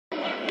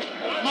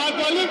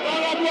colleague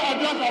Honorable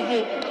Adwoa Safo,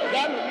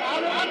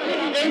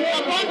 in a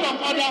point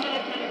of order,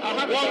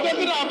 was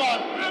talking about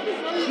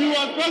she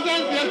was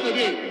present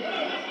yesterday.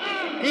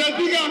 Mr.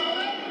 Speaker,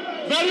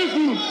 very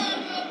soon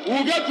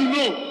we'll get to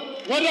know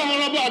whether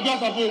Honorable Adwoa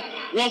Safo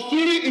was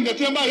truly in the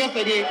chamber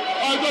yesterday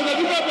or it was a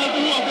different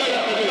person who was there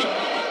yesterday.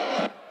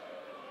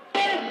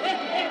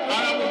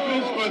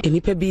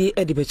 Enipa bi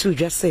e de betu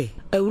dwa se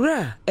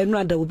awura enu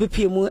ada wo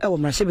bepie mu e wo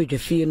mrahye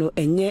bedwafie no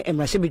enye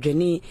mrahye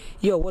bedwani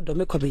ye wo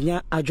dome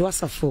kwabenya Adwoa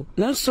Safo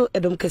nanso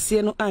edom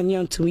kase no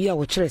anya ntum yi a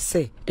wo kire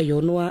se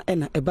eyo no a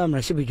na eba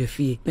mrahye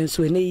bedwafie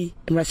nanso eneyi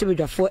mrahye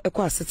bedwafo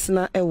ekọ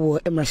asetena e wo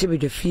mrahye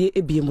bedwafie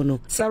ebie mu no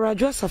Sara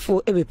Adwoa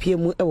Safo ebepie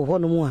mu e wo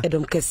hono mu a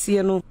edom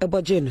kase no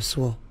eboje no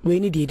so we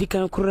ni de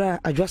edikan kura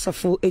Adwoa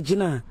Safo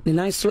ejina ne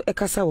nanso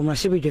ekasa wo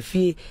mrahye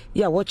bedwafie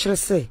ye a wo kire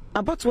se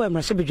abatwa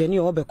mrahye bedwani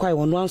wo bekwai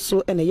wo no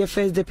anso ene ye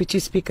first deputy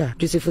speaker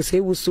Joseph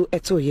Sewusu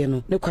etoye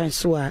no ne kwan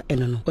so a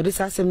eno no odi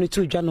sa asem ne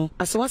tu dwa no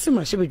asewase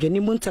mrahye bedwani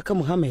Muntaka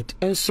Muhammad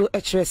enso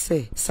ekire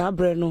se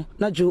sabre no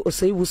na jo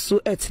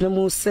Sewusu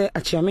etenemu se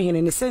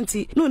achiamehene ne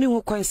senti no ni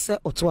ho kwan se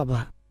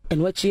otoaba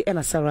enwachi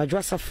ena Sara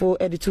Adwoa Safo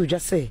editu dwa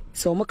se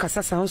omo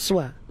kasa sanso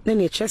a ne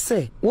ne ekire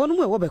se wonu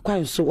mu e wo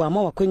bekwan so wa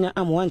ma wakwanya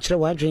amwa nkire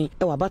wadwen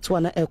e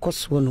wabatwa na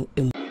ekoso no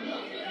emu.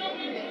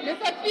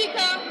 Mr.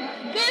 Speaker,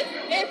 this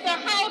is a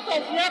house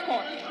of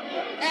record,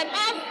 and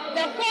as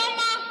the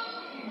former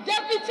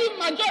deputy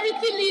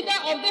majority leader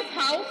of this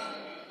house,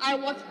 I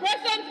was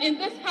present in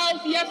this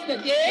house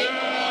yesterday.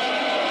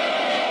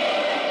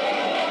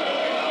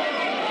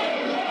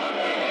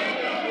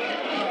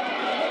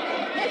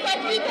 Mr.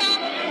 Speaker,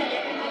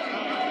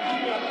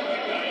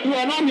 you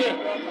are not here.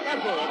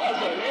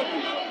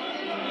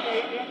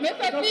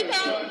 Mr.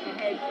 Speaker,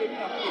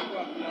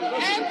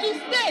 and to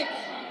state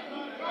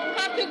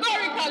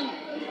categorically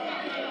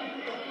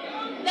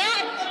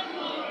that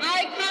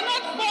I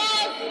cannot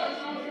force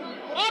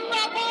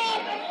Honorable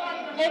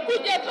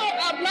Okujeto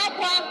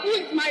Ablakwa, who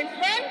is my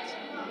friend,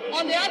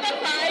 on the other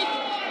side,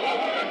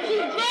 to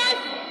dress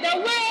the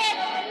way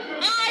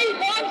I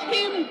want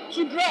him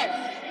to dress.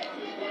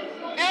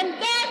 And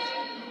that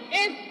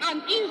is an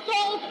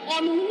insult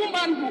on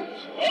womanhood.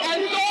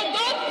 And so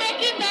those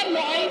making that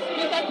noise,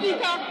 Mr.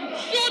 Speaker,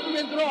 should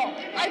withdraw.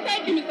 I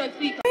thank you, Mr.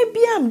 Speaker. Maybe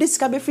I'm this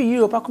guy for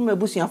Europe. I come to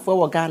Busia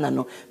for Ghana.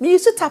 No, me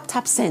used to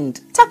tap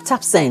send.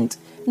 Tap send.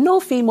 No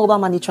fee mobile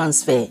money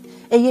transfer.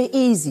 Eye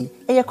easy,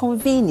 eye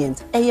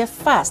convenient, eye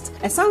fast.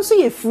 And sounds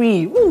so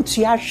free. Won't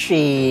you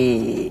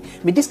share?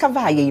 Me discover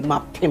eye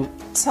map him.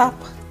 Tap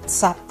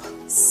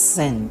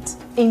send.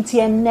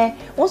 Intienne.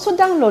 Also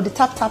download the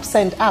tap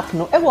send app.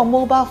 No, ever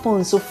mobile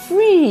phone so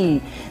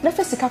free. Na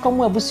first ka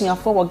come Busia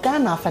for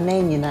Ghana for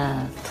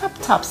na.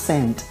 Tap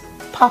send.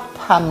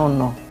 Papa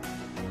no.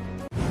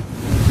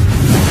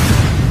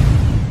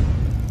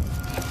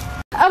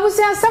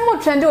 Abusia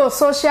samo trend o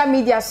social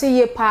media so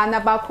ye pa na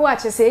ba ko a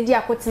chese edi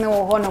akotene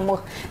wo ho no mo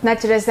na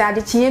chirese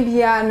ade chie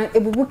bia no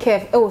ebubu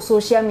kef e o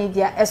social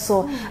media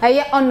eso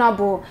eye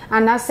honorable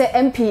anase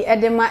MP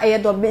edema eye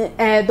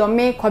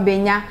dome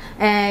kwabenya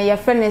ye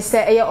friend se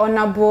eye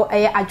honorable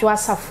eye Adwoa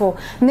Safo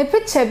ne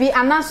picture bi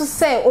anaso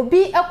se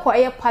obi ekọ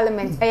eye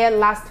parliament eye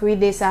last 3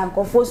 days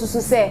ago susu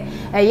se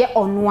eye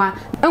onua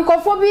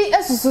nkofo bi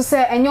esusu se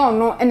enye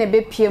ono ene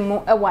bepie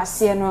mu e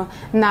wase no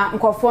na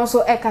nkofo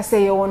nso eka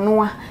se ye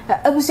onua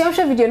abusia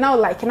hwe video now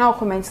like now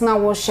comment now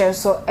wo share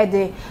so e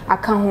de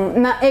aka ho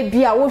na e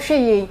bia wo hwe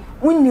ye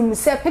unim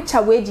se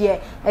picture we de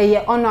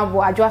eye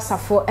honorable Adwoa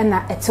Safo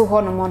na ete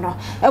ho no mo no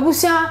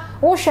abusia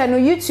wo hwe no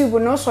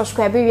YouTube no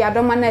subscribe wi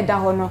adoma na da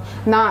ho no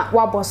na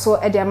waboso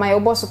e de ma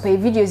wo pay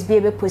videos bi e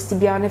be post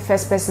bia on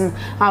first person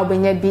how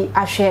benya bi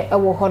ahwe e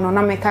wo ho no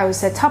na make I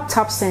say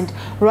tap send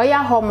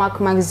Royal Hallmark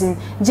magazine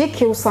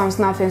JQ Sounds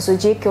na fenso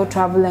JQ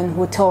Travel and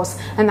Hotels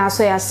and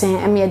also ya sen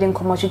e me de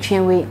nkomo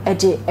twetwen we e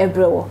de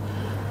ebrewo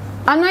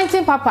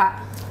anointing papa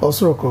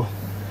Osoroko.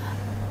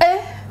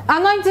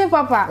 Anointing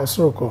papa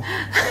Osoroko.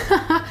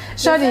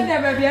 Sorry.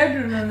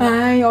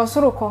 Ay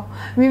Osoroko.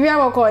 Bibi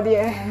aboko de.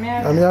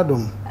 Ami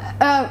adom.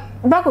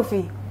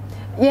 Bakofi.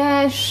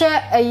 Ye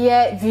share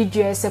a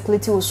video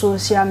circulating on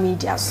social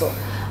media so.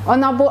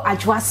 Honorable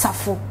Adwoa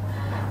Safo.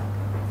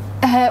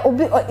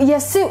 Obi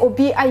yes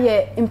obi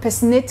aye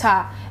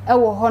impersonator e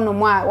wo hono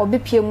mo a obi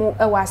pie mu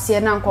e wase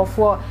na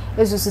nkofo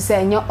esusu se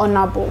enye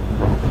honorable.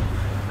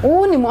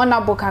 Woni mo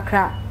honorable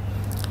kakra.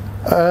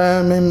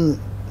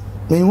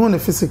 Me who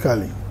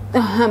physically.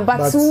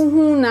 But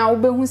who now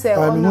be who say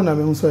me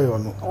who say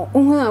no.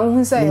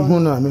 Who say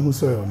me who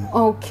say no.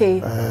 Okay.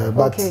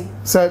 But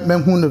say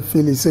me who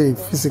feel say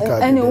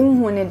physically. And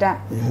who ne that.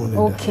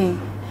 Okay.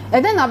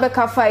 And then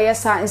Abeka fire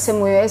yes in some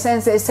way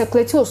sense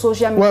circulate on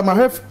social media. Well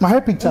my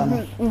hair picture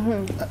no.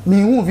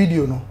 Me who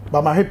video no,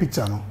 but my hair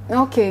picture no.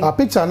 Okay. A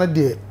picture no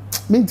there.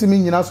 Me to me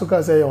nyina so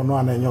ka say ono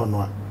ana enyo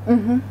ono.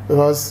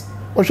 Because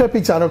o share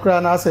picture no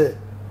kra na say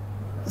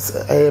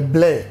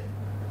blur.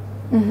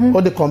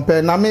 Or they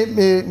compare now me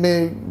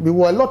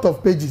were a lot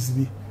of pages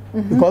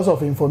because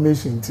of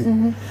information.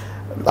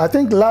 I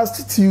think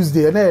last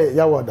Tuesday,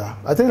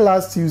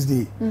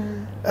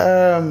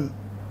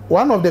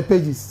 one of the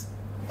pages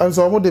and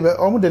so almost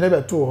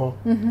never to her.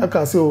 I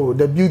can say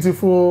the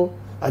beautiful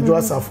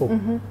Adwoa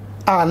Safo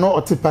are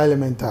not a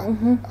parliamentary.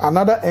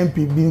 Another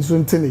MP being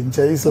something in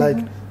chair. It's like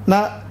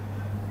now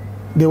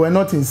they were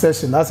not in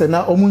session. I said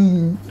now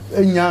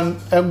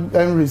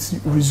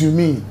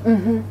resuming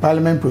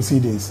parliament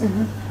proceedings.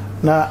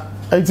 Now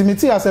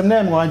ultimately as a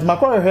name one my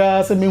call here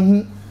as a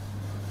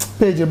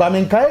page but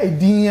me kai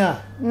edin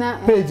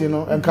page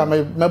no and come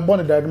me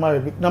born the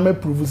marry na me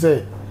prove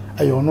say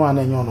ayo no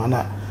ana enyo no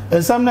na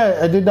and some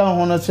na e did down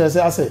hono che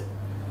say ase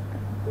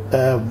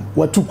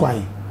watu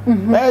kwan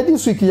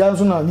this week ya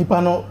so na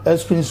nipa no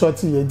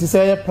screenshot ye di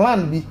say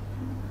plan bi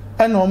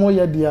and no more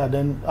ye dia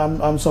then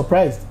I'm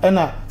surprised and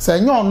say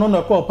enyo no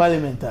na call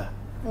parliament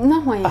na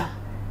hwan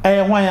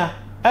ya hwan ya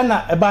and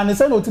na e ba ne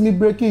say no timi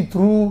break it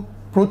through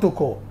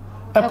protocol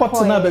e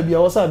kotina ba bia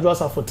wo say Adwoa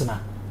Safo tena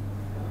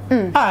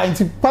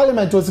into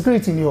parliament or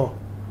security ni ho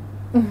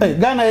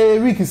Ghana a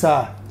week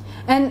sir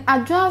and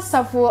Adwoa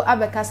Safo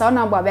abekasa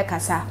ona bo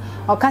abekasa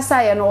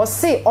okasa ye no o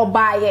se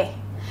obaye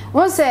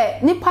won se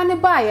nipa ne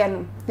baye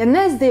no the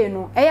next day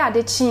no e ya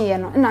de chi ye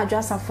no na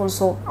Adwoa Safo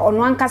so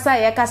ono ankasa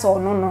ye kasa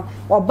ono no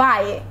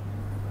obaye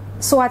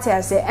so what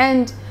I say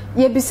and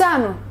ye bisa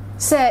no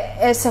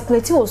say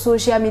circulate on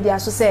social media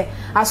so say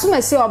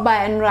asuma se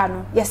obaye nra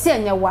no ye se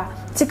enyewa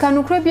tika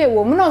no kra bi e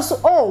wo mu no so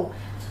oh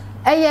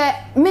eye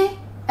me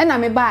na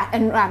me ba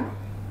enra no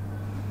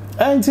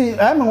anti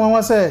I am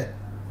one say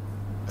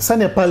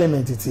Senate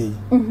Parliament iti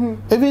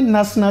even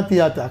National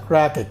Theatre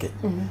kra keke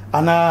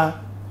and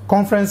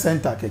conference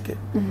center keke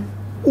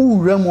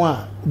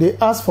uremwa they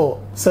ask for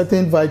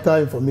certain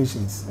vital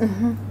informations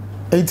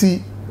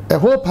iti a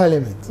whole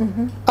parliament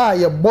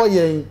ye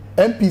boy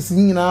MPs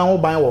nyina ho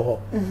ban wo ho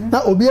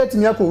na obi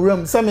atimi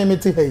akowuram se me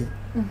meti hey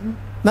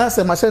na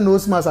se ma no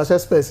smas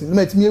as person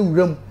na atimi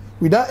awuram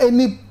without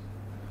any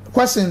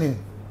questioning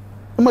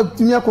ma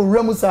atimi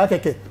akowuram sa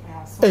keke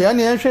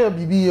ani enhwe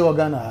bibi ye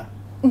Ghana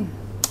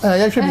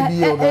yehwe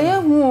bibi ye Ghana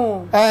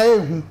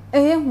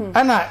ehu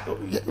ana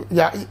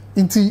ya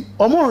inti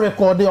omo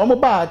record omo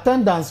ba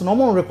attendance no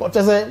omo record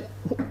say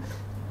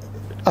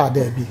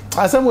there be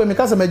asem we me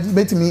kasa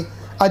metimi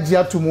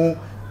agia to mu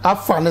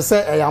afa ne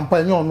say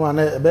eyampa nye ono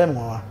ana ebe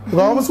nwa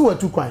because omo so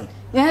watu kwan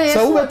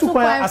so we tu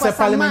kwan as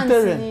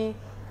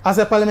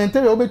a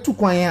parliamentarian we tu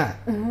kwan a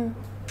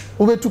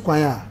we tu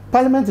kwan a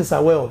parliament is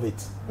aware of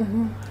it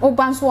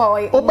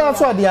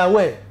obanso they are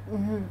aware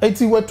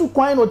eti watu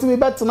kwan no timi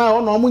betena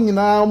ho no omo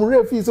nyina omo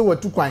refi se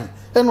watu kwan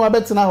eno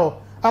abetena ho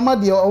ama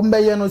de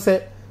ombeye no say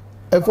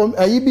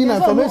ayibi na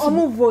information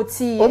omo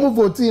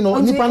vote no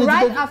nipa ni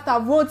right after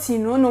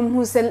voting no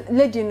who say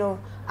lady no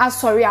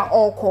asori a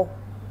oko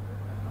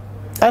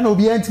and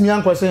obi antimi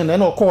ankwese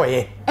na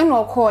okoye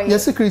your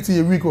security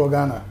is weak in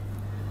Ghana.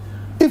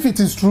 If it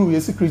is true,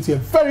 your security is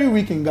very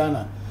weak in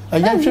Ghana.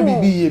 And you should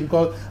be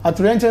because at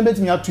rent and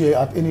me up to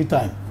at any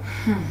time.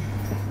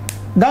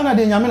 Ghana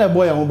de nyame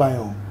boy am ban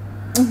yo.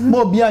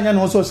 Mo bia nya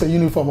no so say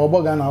uniform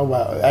obo Ghana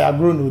I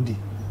grow no di.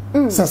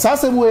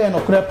 Sasa we no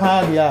kra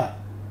pa dia.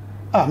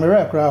 Me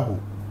re kra ho.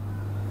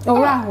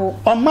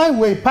 On my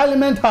way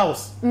Parliament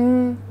House.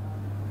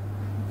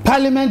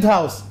 Parliament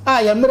House.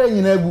 Ya mere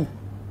nyina agu.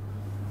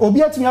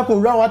 Obi atimi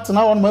akowura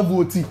watena won ma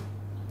vote.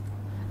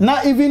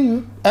 Na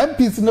even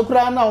MPs no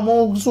kra na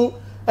omo so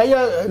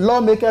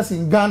lawmakers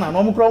in Ghana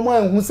no mo kra mo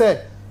ehun say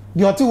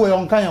the oti we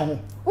on kan ho.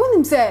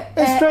 Wonim say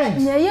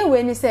na ye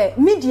we ni say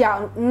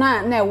media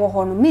na ewo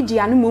ho no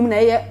media no mum na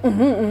ye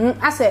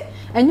ase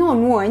enye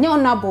onu enye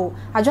onabo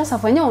Adwoa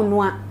Safo enye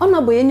onu a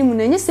onabo ye nimu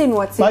na enye say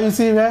no oti. But you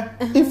see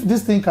if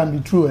this thing can be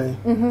true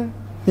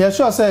yeah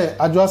sure say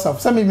Adwoa Safo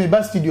say me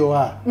best studio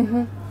ha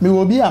me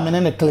will be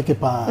amene ne click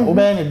pa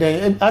obe ne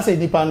den ase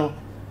nipa no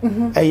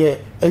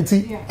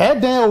eti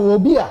den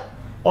obi a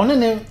one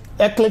ne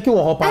click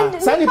wo ho pa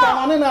say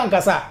nipa no ne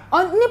ankasa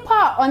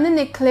nipa one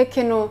ne click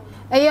no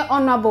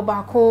honorable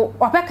bako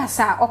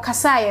wapekasa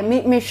okasa ye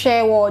me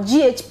hwe wo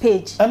GH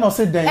page and o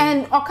say den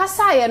and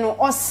okasa ye no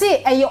o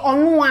say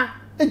onu a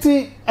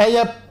eti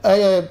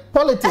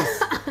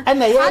politics and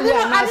na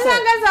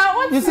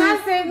you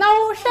see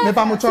now share me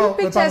pamucho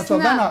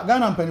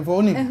Ghana penifo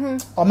oni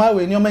o ma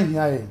we ni o ma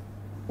hia ye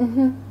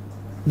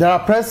there are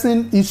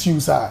pressing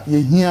issues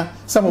ye hia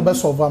some of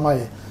us solve am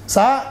ye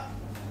sa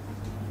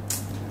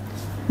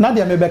na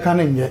dia me be kan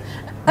nye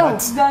no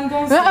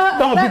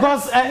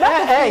because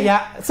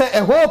say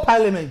a whole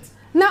parliament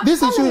now,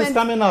 this issue is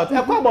coming out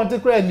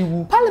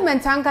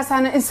parliament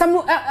ankasa in some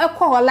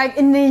like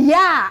in the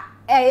year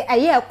a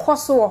year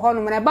cost so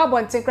hono na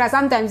babon tikra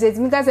sometimes it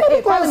because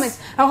parliament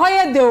a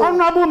higher do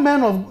honorable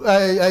men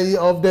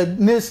of the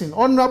nation,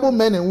 honorable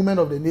men and women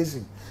of the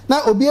nation.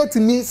 Now obi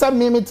etimi some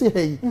mimiti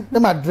hey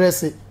them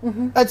address it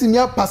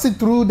etimi pass it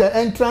through the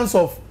entrance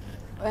of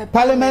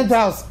Parliament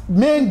House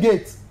main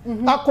gate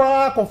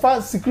akwa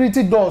kofa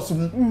security doors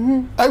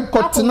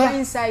akotena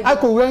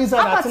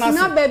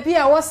atena baby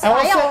a was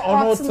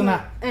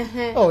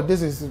oh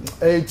this is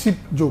a cheap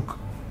joke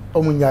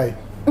omunyai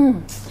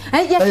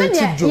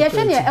ye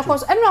fene e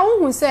cause eno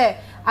hu say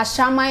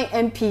Ashaman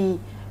MP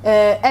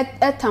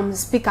etam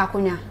speaker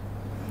konya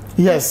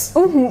Yes.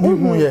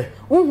 Yeah.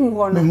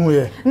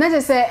 Yeah. Not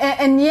just say,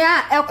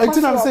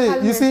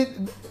 you see,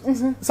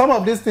 some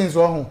of these things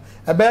wrong.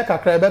 A bear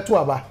kakra, a betu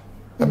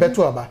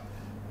aba.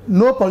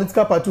 No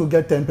political party will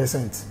get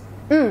 10%.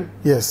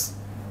 Yes.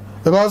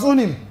 Because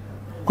unim,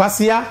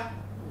 kwasia,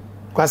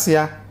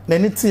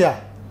 nenitia,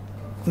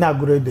 na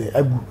grade,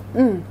 agu.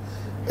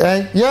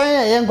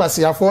 Yeah,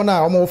 kwasia for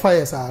now, almost 5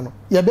 years.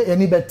 Yeah, be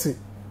any better.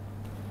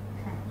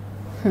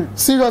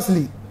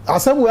 Seriously, I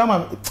said,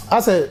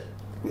 I said,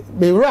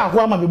 be rare, who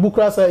am I be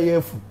bookra say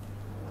yefu.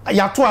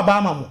 Yatu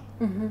abama mo.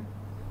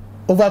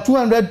 Over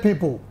 200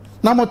 people.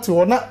 Namoti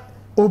ona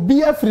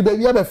obi free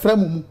baby be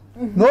frame.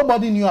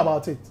 Nobody knew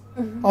about it.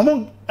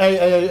 Among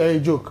a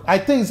joke. I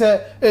think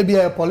it be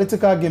a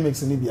political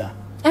gimmicks in Libya.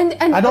 And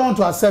I don't want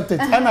to accept it.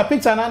 And a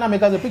picture na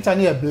make the picture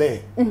near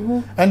Blair.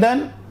 And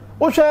then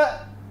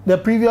Osha the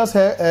previous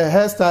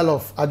hairstyle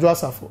of Adwoa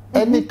Safo.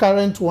 Any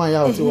current one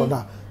out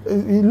now.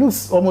 It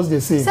looks almost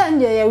the same.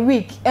 Sunday a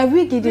week it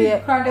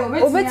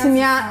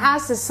obetimi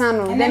ask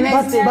son the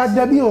next day. But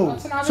Debio,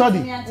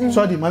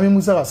 sorry, Mami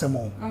Musa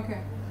Asemo. Okay.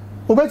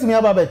 Obetimi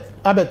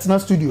abet na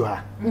studio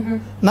ha.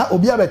 Na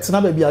obi abet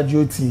na baby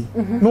ajioti.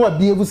 No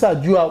be able to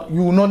adjua,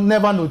 you will not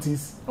never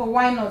notice. Oh,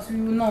 why not? You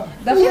will know.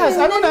 Yes,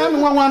 I don't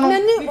know one. I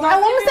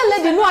want to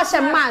let you know I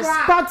share mask.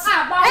 But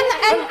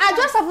and I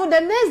just have the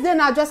next day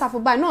I just have to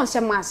buy no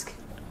share mask.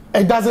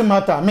 It doesn't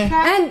matter. Me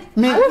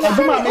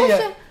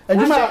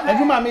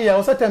Ejuma me ya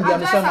o certain be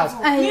am share mask.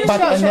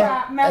 But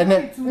and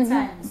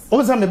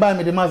also me buy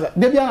me the mask.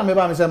 Dey bia na me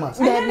buy me share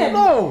mask.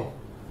 No.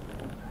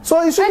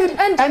 So it should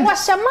and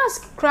wash a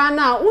mask cry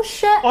now. Who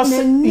share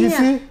you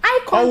see I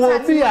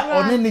contact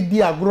on any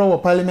dia grow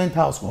parliament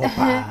house for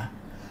pa.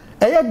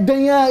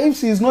 If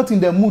she is not in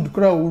the mood,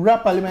 crowd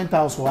rap parliament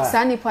house for her.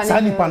 Sani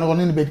pan on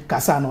in bed,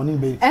 Kassan on in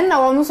bed. And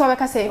now one so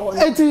say,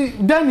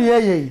 then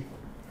ye.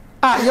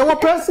 You were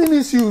pressing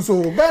issues,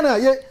 so Ghana,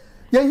 ye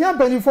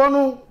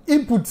benefit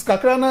inputs,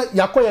 Kakrana,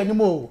 Yakoya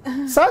anymore.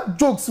 Such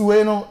jokes,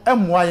 we know,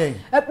 MY.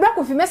 Black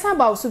of mess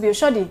about to be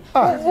shoddy.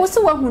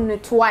 Also, one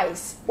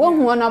twice. One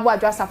who on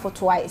about Adwoa Safo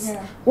twice.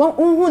 One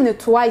who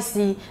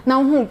twice,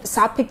 now who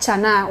saw picture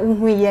now,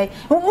 who ye.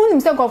 Who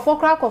himself got 4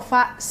 crack of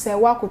fat, say,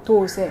 walk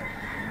to say.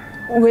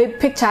 We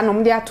picture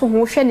no there to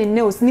motion in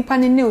news,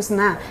 nippon in news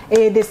now.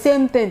 The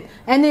same thing.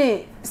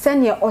 Any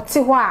senior or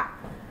tiwa.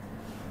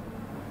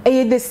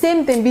 The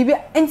same thing, baby.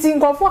 And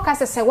think of what I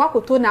say,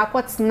 walk to na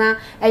what's na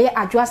a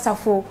Adwoa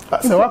Safo.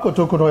 Say, walk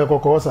to Kono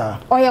Cocosa.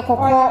 Or your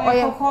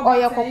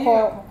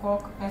cocoa.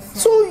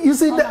 So you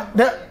see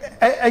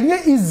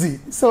that easy.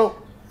 So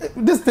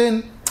this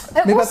thing.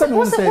 Also,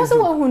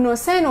 who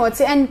knows, say no, and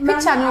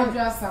picture no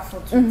Adwoa Safo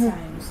 2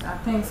 times. I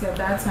think at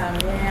that time,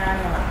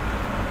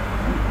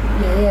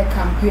 yeah,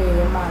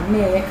 campaign, man,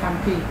 yeah,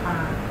 campaign.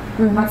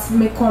 But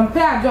me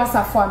compare Adwoa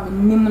Safo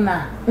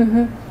Nimna.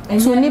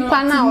 And so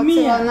Nipana,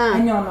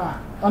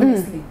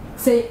 honestly.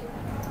 Say,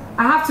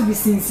 I have to be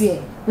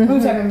sincere.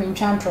 Don't have me in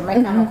chantro, make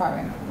no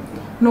quarren.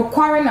 No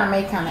quarren, I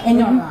make an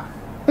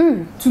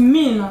to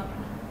me, no.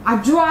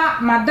 Adwoa,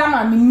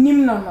 Madame,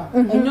 Nimno,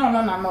 and you're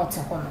not a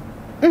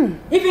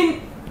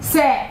even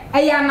say,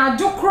 I am a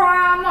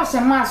jokra, not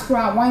a mask,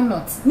 why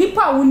not?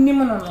 Nipa will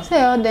Nimno.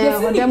 Say, oh,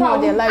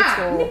 they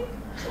like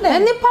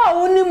and the power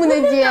only when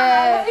they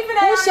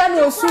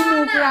shadow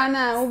soon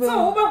crana.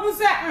 So, who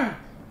said,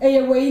 a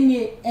way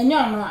near and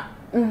you're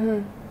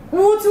who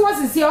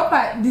was the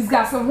upper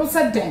disgust of who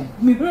said them?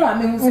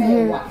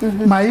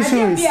 My issue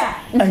is,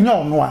 and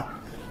you're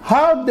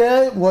how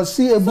there was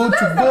she able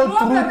to go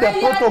through the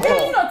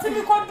protocol? Not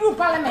typical through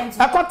parliament.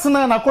 I got to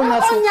know, I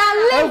couldn't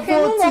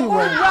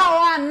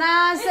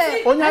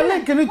say, on your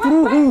link, and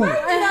through who?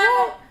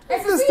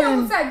 This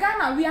thing,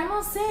 Ghana, we are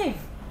not safe.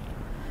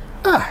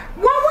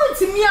 What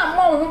to me a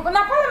more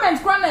na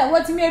parliament corner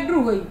what me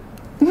drew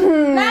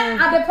na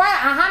at the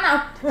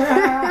Hana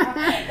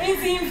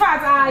in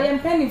fact I am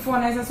penny for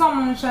as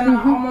someone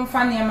shall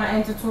funny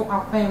enter to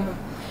our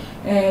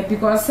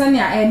because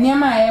senior a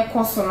near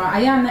costomer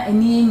I am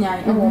any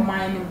nya or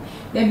mine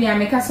there be a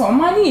make us all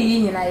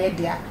money in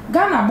idea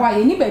Ghana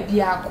boy any baby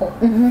a call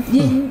in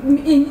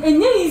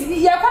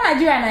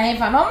Nigeria and I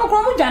have no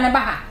more Jana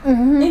Baha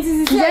it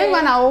is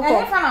one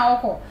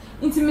hour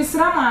into Miss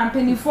Rama and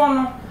penny for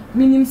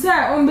minim say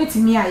on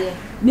betimi aye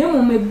na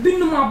mo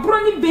mabinum abro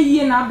ni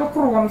beye na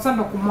adokoro won sa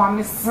dokomo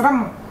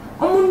amesram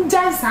omun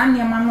jan sa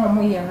niam na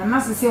omo ye na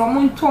se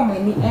omun to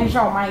mani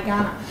enhwa o my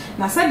Ghana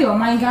na say de o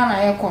my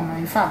Ghana e come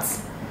in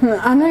fact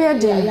ano ye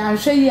de ya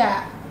hwe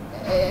ya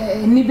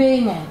ni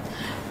be nya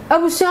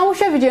abusia wo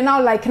hwe video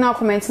now like now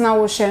comment now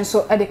wo share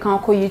so e de kan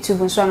ko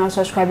YouTube so na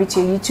subscribe to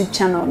your YouTube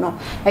channel no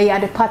e ya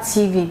Adwoa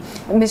TV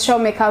Mr.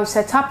 make out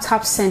set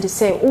tap send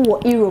say wo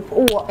Europe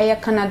wo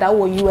Canada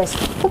wo US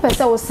wo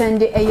pese wo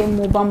send e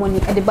mobile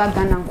money e de bag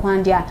Ghana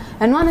nkwan dia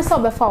eno an se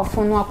obefa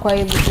phone no akwa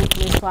e Google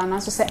Play Store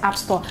and so say App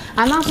Store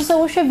and so say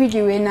wo hwe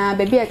video we na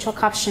baby e cho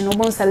caption wo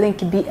bon sa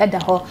link bi e da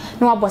ho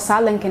no abo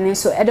sa link ne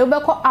so e de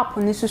obekọ app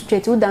ni so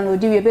straight wo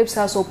download we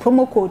website so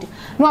promo code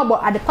no abo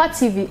Adwoa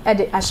TV e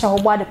de ahye ho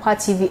bo Adwoa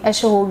TV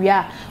Esho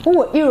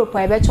Who Europe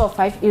I bet you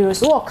 €5,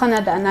 who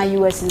Canada and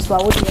US is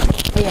what would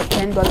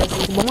say $10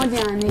 into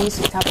bomodian needs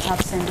to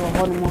tap send or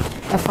hono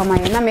for my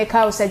na make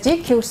house a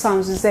GQ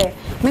sounds say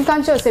me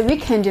can just a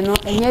weekend you know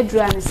and ye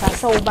dran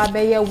so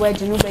babe ye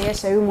wedding no be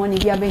ceremony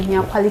bia be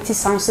here quality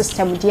sound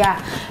system dia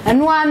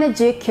and one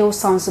GQ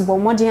sounds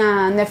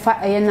bomodian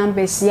nefa a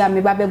numbers ya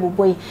me babe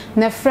boy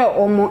ne fre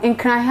omo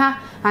nkran ha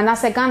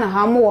anase Ghana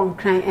ha mo won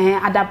kran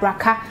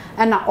adabraka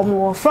na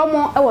omo from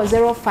e was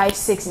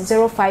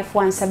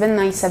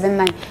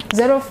 0560517979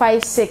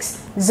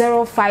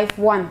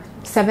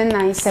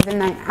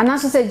 0560517979 and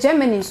also say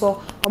Germany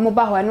so omo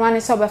ba ho eno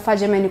ane se obefa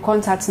Germany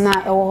contact na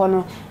e wo ho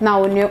no na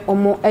one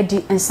omo edi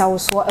ensawo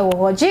so e wo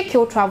ho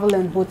GQ Travel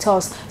and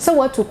Hotels so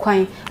what to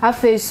kwan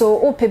afi so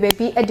ope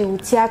baby edi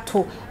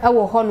utiato e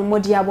wo ho no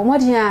modi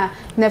abomodi a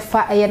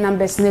nefa eye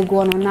numbers ne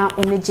go no na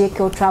one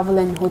GQ Travel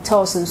and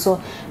Hotels and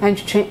so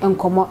entwe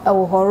enkomo e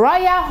wo ho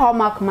Royal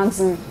Hallmark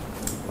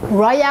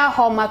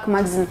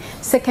magazine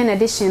second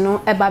edition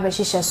no eba be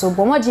hihye so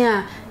bomodin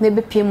a na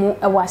bepiem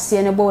e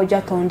wase ne bo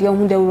wadwaton de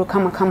hu dawuro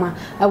kama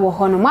e wo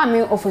ho no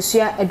maame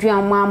ofosua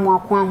aduan maamo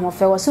akon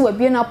ahofe wo se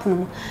wabie na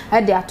pono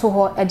e de ato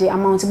ho e de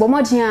amount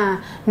bomodin a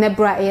ne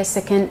bra e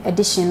second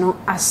edition no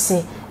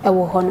ase e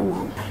wo ho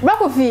no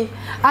Rakofi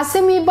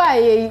asemi ba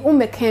ye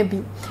umeka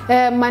bi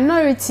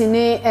minority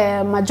ne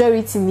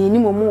majority ni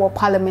momo wo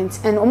parliament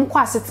and omko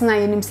asetena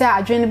yenim se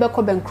adwen be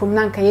ko benkrom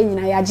na nka ye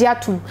nyina ya age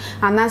atum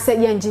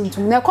anase ye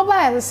njintum na ko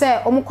ba se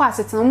omko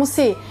asetena omo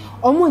se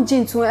omo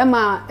njintum e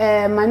ma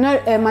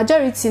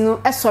majority no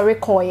esore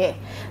koye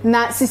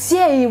na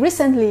sisie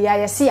recently ya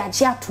yesi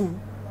age atum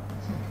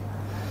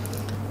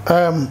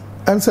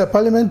and say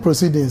parliament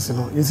proceedings you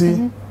know you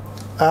see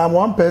I'm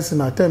one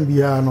person at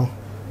MBA no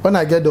when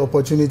I get the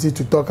opportunity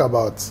to talk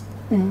about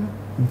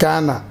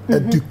Ghana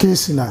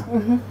educational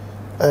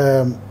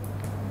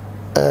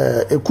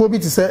it could be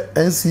to say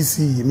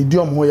NCC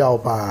medium hoya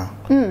opa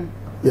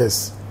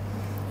yes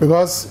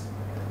because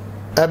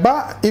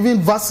about even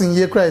vaccine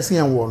ye cry see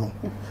and one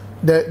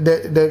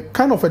the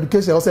kind of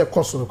education also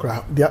cost no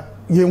cry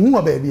ye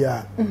hu baby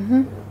a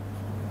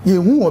ye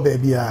hu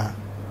baby a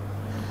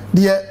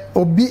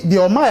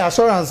the my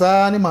assurance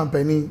ani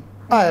mampani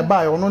I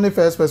buy on only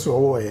first person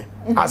owo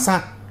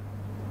asa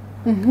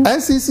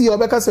NCC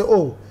obeka say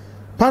oh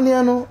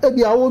paniano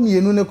ebi awo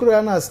mienu ne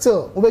kura na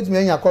still obetumi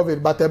anya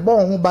covid but e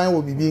bon ho ban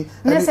wo bibi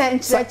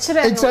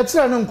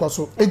nchire no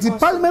nkoso eti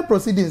parliament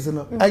proceedings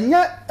no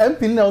anya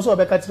MP na also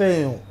obeka kire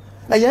yen o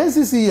anya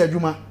NCC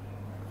adwuma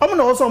omo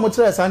na also omo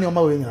kire sa ne o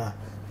ma we nyina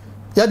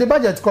ya the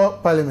budget call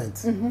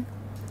parliament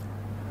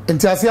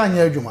enti ase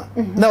anya adwuma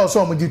na also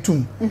omo di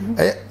tum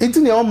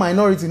enti ne o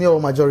minority ne o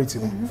majority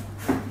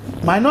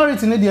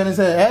minority ne dey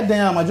say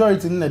den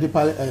majority ne dey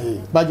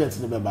budget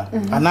ne beba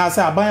and na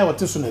say aban what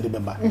so ne dey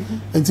beba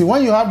until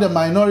when you have the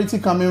minority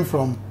coming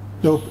from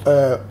the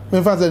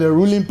the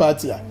ruling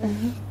party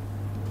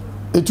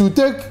it will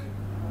take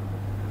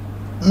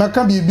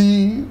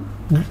makabibi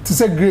to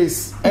say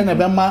grace and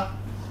ebema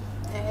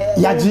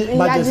yaji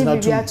budget na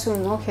too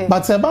okay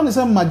but aban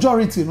say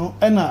majority no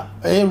and a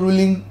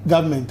ruling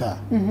government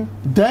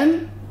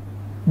then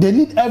they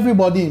need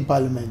everybody in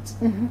parliament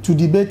to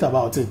debate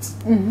about it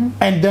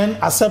and then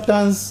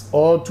acceptance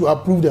or to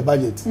approve the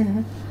budget.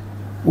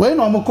 When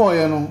omo call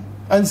you know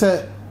and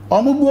say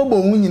omo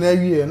buobo hu nyina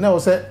wie na o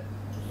say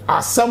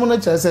asam no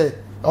che say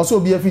also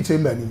be a feature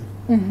mbani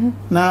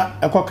na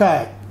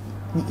ekoka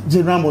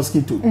general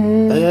mosquito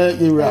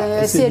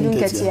era say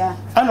dunketia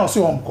and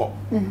also omko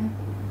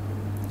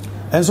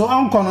and so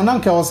onko no na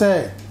nke o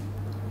say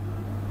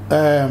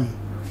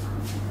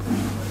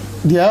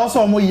they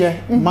also mo ye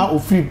ma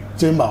ofri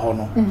chamber ho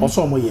no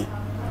also mo ye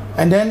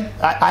and then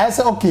I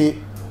say okay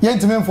ye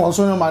ntime for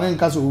so no ma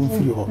nka so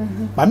ofri ho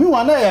but me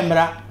wan na ye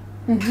mra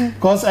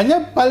because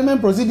anya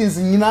parliament proceedings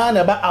nyina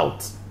na ba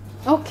out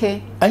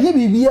okay anya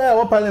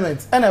bibia e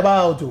parliament and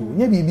about out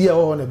nya bibia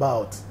ho na ba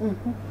out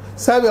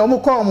sabe o mo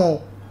call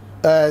mo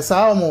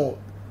sa mo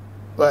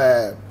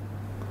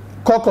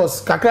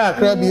caucus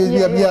kakra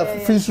bia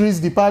fisheries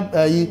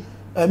department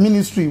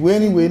ministry we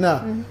anyway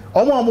na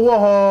o mo wo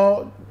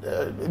ho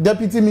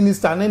deputy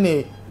minister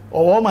ne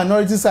or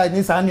minority side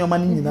ni sa ni o ma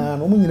ni nyina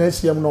no mo nyina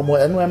hia no mo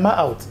eno ma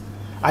out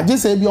age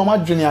say bi o ma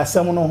dwene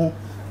asem no ho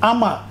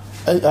ama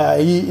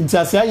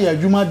intiasia ya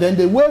adwuma then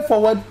the way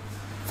forward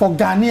for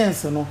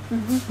Ghanaians no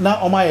na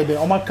o ma ye de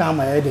o ma ka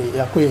ma ye de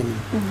yakoye ni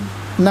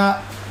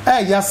na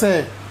ya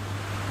say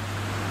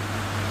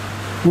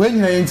when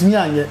you ntimi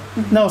anye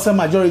na o say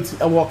majority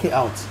work it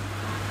out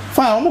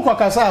fine o mo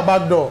kwakasa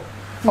about door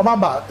o ma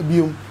ba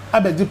biom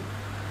abeji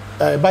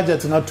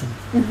budget na tum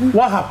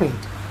what happened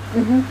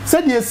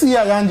said you see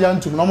ya yanja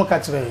ntum no mo ka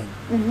kire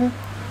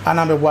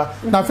ana mebwa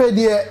na fe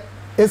de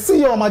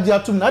esi ya o ma ji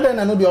atum na den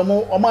na no de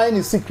o ma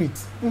any secret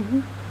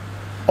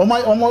o ma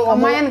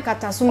yan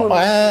katasumo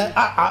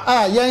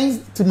yen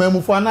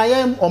timamufo na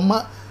yen o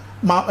ma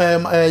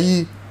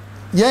yi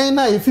yen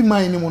na efi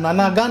man ni mu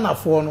na Ghana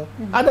fo no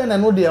ada na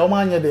no de o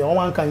man anye de o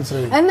man kan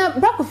kire and na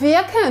brakofi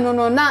ye kan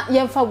no na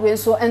ye mfa we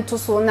so ento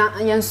so na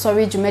ye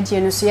sorry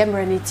dwumadie no so ye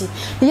mranity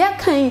ye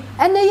kan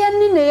ene ye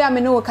ni ne ya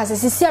me no kase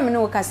sisi me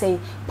no kase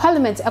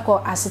parliament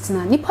eko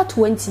asetina nipa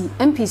 20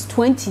 MPs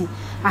 20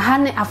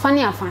 ahane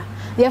afane afa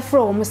ye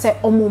fro o mo se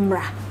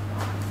omumra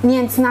ni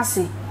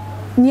entinase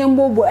ni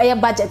mbobo eye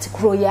budget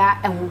kro ya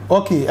eho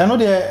okay I know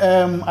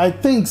the I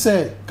think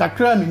say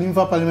kakra mi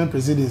nimfa parliament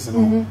presidency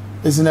no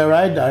is in the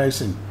right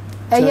direction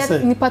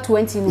nipa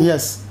 20 no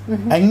yes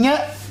anya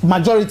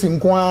majority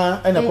nkwa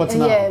and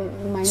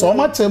a so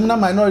much na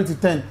minority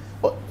 10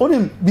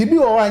 onim bibi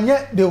o anya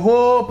the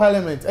whole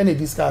parliament and they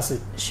discuss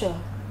it sure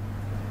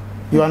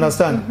you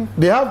understand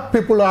they have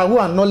people who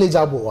are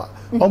knowledgeable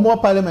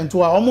omo parliament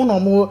wa omo no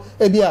mo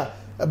ebia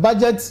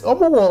budget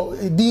omo wo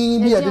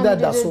din bi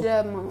edida so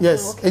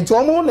yes enti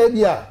omo na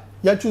ebia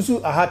ya choose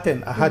a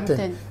haten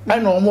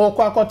and omo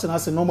kwa kwatena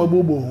se no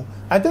mabobo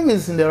I think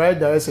it's in the right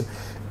direction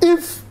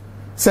if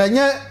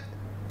senya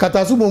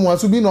katasubo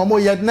mwasubi no mo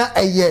yed na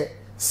eye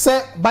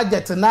se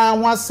budget na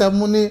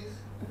wasem ni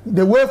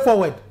the way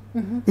forward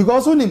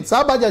because unim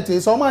sa budget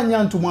is o man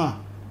yantuma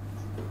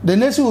the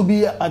nation will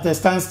be at a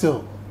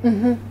standstill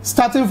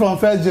starting from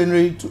 1st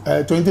January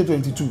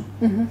 2022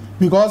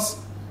 because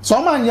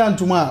some man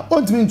yantuma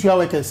ontimi ntua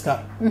workers ka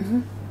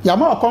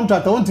yama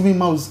contractor ontimi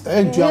mouse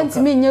entua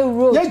ontimi nye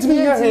road ontimi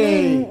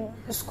nye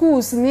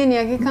schools ni ni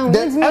akeka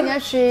ontimi nya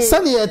hwe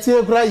sani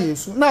etie kura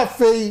yesu na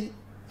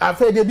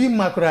afei de bi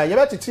makra ye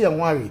betete ye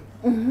nwawe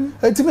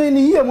entimi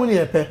ni yie mu ne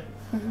yepe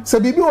se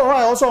bibi wo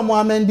ha also mo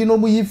amendi no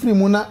mu yi free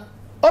mu na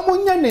omo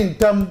nya ne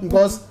ntam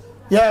because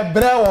yeah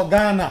bra o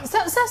Ghana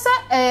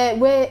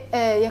we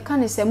you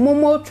can say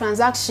momo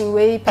transaction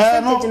we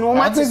percentage no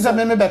I think that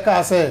me be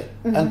ka say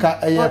enka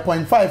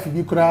 0.5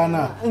 bi kura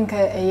na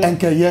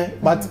enka ye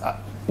but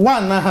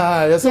one na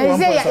ha yes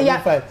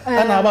 1.75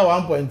 and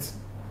about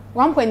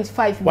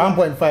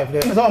 1.5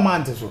 there so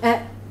man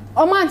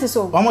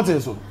so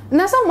so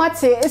na so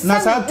mate na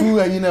sa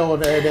tu ayi na o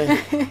there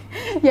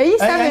yeah you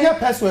 7 yeah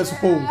pesos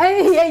po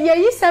yeah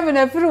you 7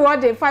 every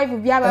what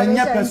 5 bi aba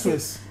yeah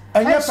pesos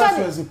anya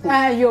pesos po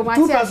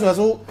 2 pesos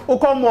o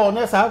come on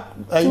na sa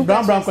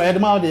brown kwa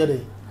edema o there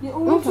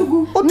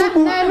otugu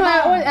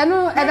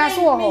no that's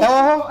what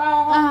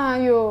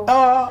yo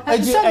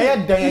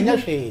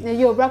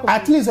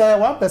at least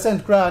 1%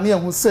 cry na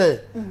hu say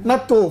na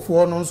to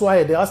for no so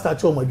aye dey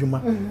start your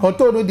madwuma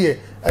hoto no dey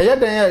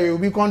dan you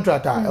be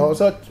contractor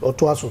also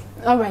oto aso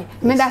all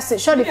right me that's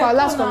it shortly for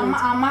last comment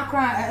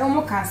amakra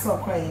omo cancel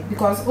cry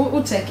because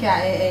o check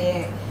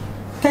here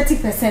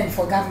 30%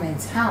 for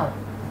government how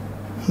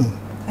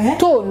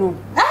to no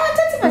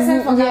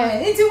 30% for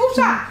government it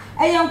usha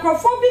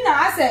eyankrofo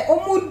na ase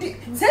omudi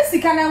se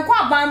sika na nko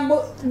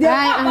abambo de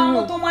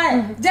abambo to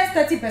mai just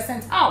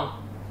 30% how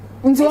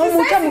nti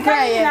omu twa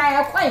cry na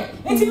yakwai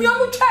nti mi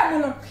omu twa mu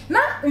no na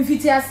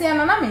mfiti ase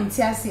na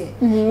menti ase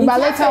but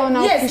later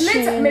on yes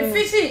later me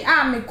fishy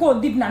me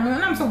call deep na me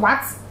na so what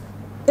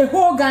a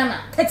whole Ghana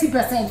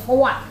 30% for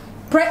what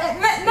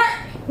na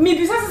me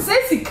bisa se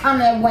sika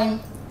na wen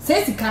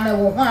se sika na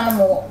wo hwan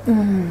mo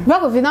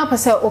bago vina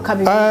pese o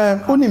kabi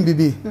onim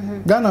bibi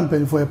Ghana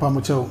mpenfo e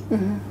pamochewo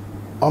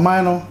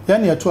oman no ya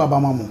na eto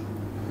abama mo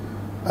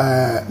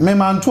me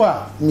manto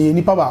a me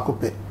nipa ba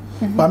akope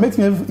ba make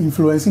me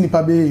influence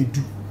nipa be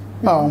edu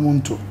a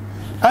omonto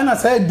ana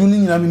say edu ni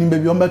nyina me ni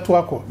baby ombeto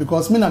akọ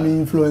because me na me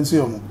influence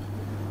yo mo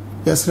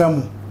yesra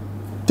mo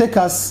take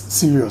us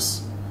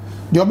serious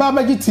the oba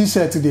baji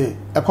t-shirt dey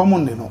e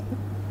common ne no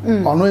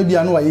ono e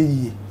bia no wa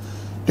yeye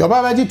the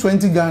oba baji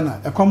 20 Ghana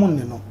e common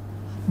ne no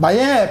ba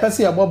ye e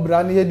pese ye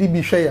bobra na ye di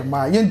bi hwe ye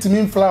ma ye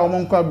ntimi mfla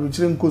omonko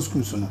abruchire nko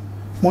schools no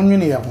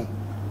monwene ye ho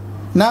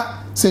na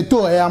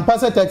seto ampa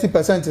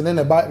 30%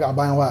 ne ba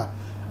aban wa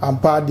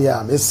ampa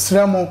dia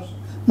esremo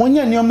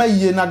monye ni oma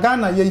yie na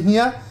Ghana ye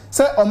hia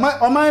se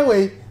oma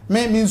we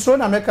me nsro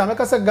na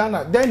meka se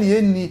Ghana den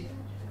ye ni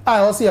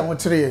a o se ye ho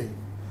kire ye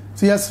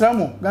ti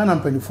esremo Ghana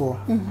mpanifo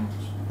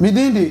me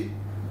dindi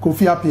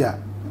Kofi Apia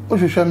o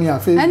hwehwe me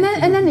afa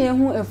ena na ye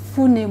hu a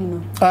full name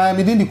no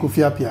me dindi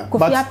Kofi Apia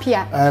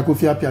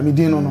Kofi Apia me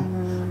din no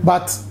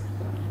but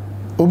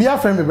obi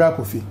afrem me bra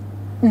Kofi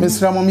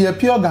esremo me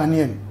pure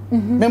Ghanaian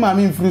me ma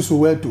me free so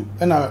weto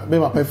na be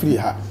papa free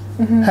ha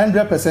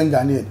 100%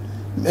 Ghanaian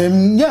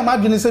yeah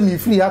imagine say me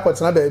free ha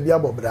kwatena ba bia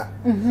bobra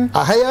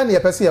ahaya na ye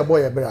pese ye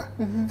boy bra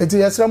enti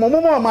yesra mo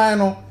man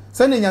no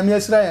se ne nyame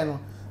yesra ye no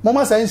mo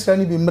ma say nsra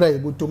ni bi mra e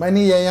butum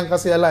ani ye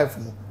yankase ye life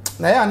mo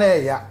na ya na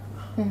ye ya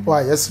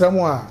wa yesra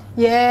mo a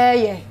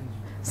yeah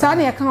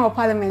Sani ya kama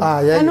parliament.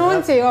 Ano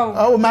nte yo.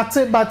 Oh,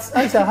 mate but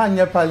aisha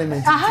hanya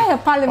parliament. Aha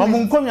parliament.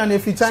 Omunkonya na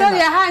fi China. Sorry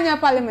hanya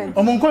parliament.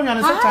 Omunkonya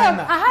na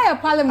China. Aha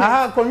parliament.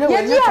 Aha konya we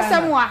China. Ya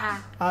samu aha.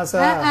 Asa.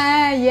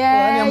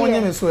 Yeah. Ani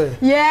monye me so e.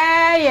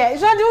 Yeah.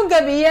 So do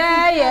gabi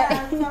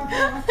yeah.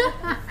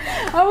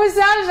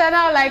 Obviously I'm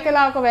now like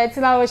la ko be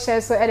tila o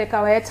share so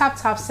edeka we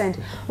tap send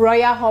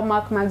Royal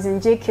Hallmark magazine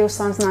JQ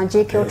Sons na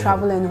JQ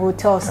Travel and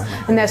Hotels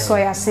na so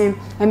ya sim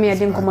emi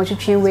edim komo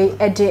twetwe we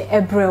ede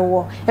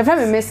ebrewo. E fa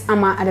me miss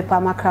ama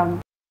adepa makram.